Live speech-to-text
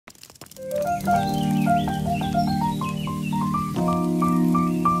Good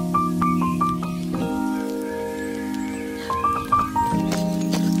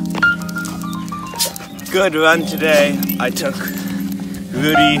run today. I took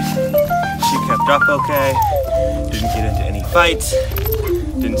Rudy. She kept up okay. Didn't get into any fights.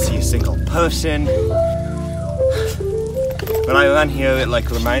 Didn't see a single person. When I run here, it like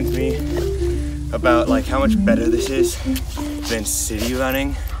reminds me about like how much better this is than city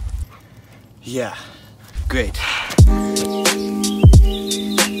running. Yeah, great.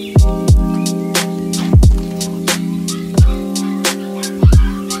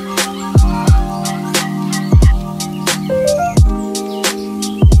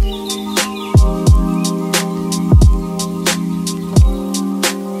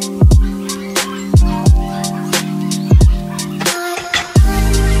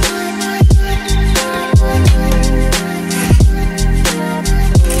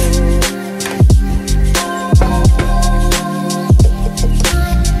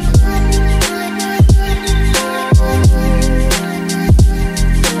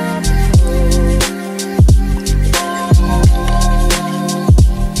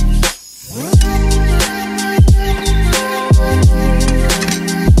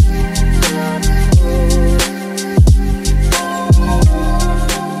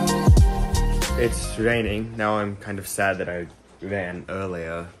 It's raining. Now I'm kind of sad that I ran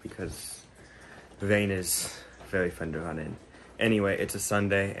earlier because rain is very fun to run in. Anyway, it's a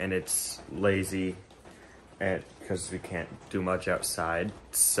Sunday and it's lazy because we can't do much outside.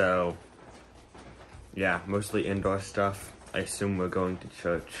 So yeah, mostly indoor stuff. I assume we're going to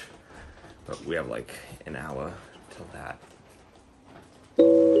church, but we have like an hour till that.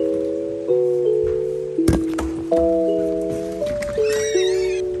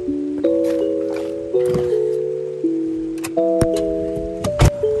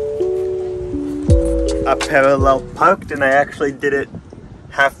 I parallel parked and I actually did it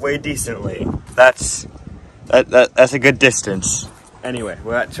halfway decently. That's a good distance. Anyway,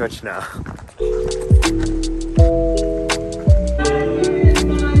 we're at church now.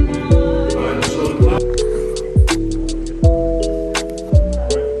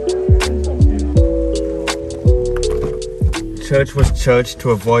 Church was church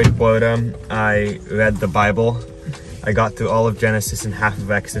to avoid boredom. I read the Bible. I got through all of Genesis and half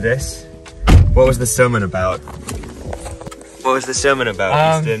of Exodus. What was the sermon about? What was the sermon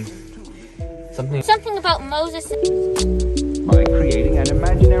about, Easton? Something about Moses. By creating an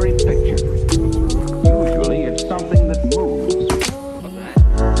imaginary picture. Usually it's something that moves.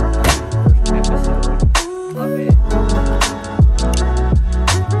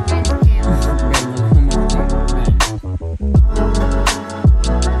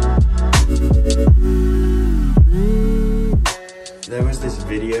 There was this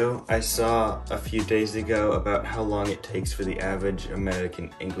video I saw a few days ago about how long it takes for the average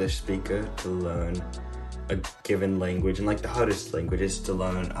American English speaker to learn a given language, and like the hardest languages to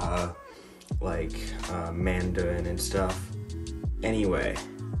learn are like Mandarin and stuff. Anyway,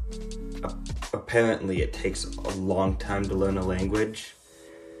 apparently it takes a long time to learn a language,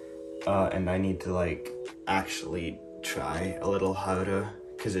 and I need to like actually try a little harder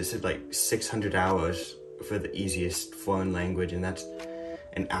because it said like 600 hours for the easiest foreign language, and that's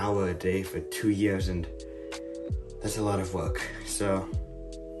an hour a day for 2 years, and that's a lot of work. So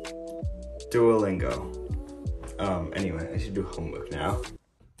Duolingo. Anyway, I should do homework now.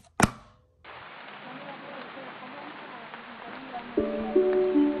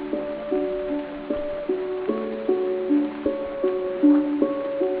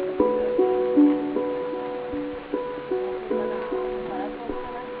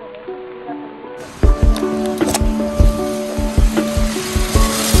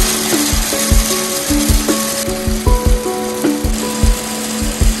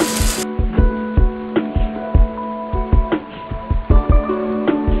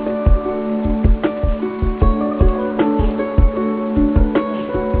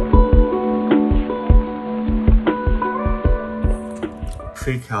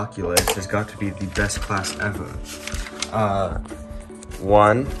 Pre-calculus has got to be the best class ever.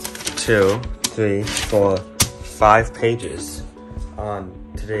 1, 2, 3, 4, 5 pages on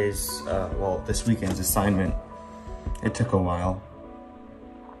today's, well, this weekend's assignment. It took a while.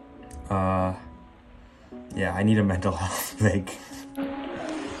 Yeah, I need a mental health break.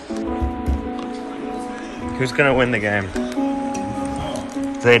 Who's gonna win the game?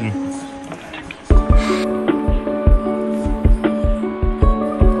 Zayden.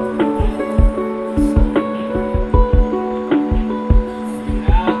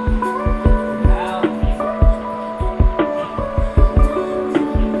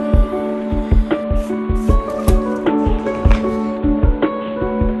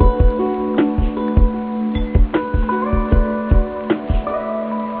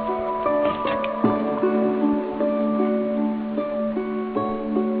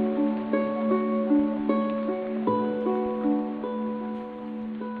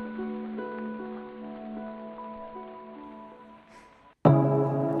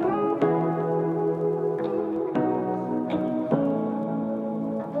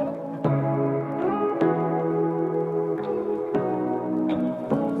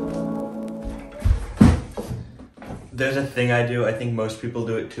 there's a thing I do. I think most people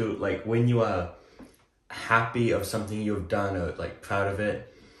do it too. Like when you are happy of something you've done or like proud of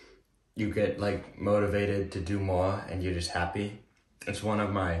it, you get like motivated to do more and you're just happy. It's one of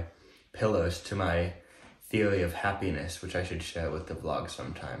my pillars to my theory of happiness, which I should share with the vlog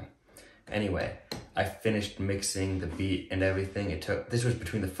sometime. Anyway, I finished mixing the beat and everything. This was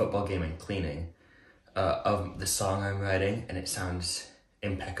between the football game and cleaning of the song I'm writing, and it sounds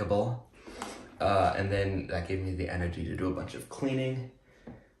impeccable. And then that gave me the energy to do a bunch of cleaning.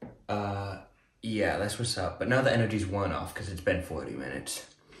 Yeah, that's what's up. But now the energy's worn off because it's been 40 minutes.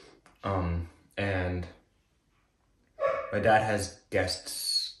 And my dad has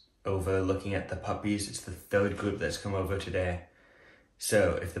guests over looking at the puppies. It's the third group that's come over today.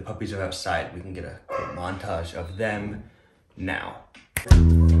 So if the puppies are outside, we can get a quick montage of them now.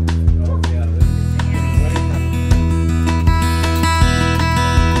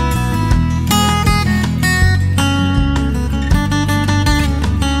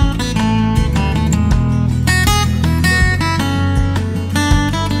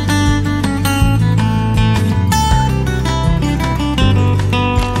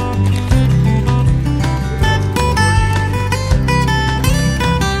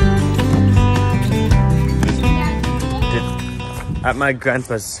 At my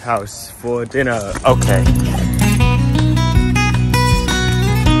grandpa's house for dinner. Okay.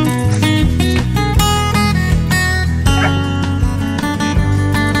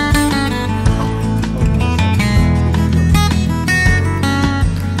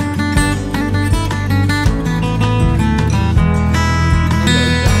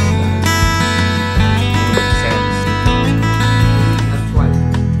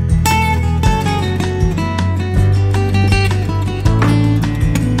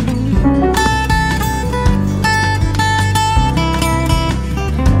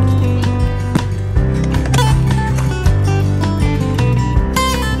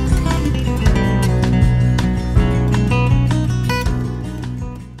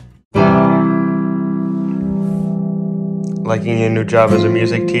 Liking your new job as a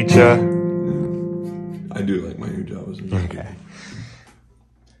music teacher? I do like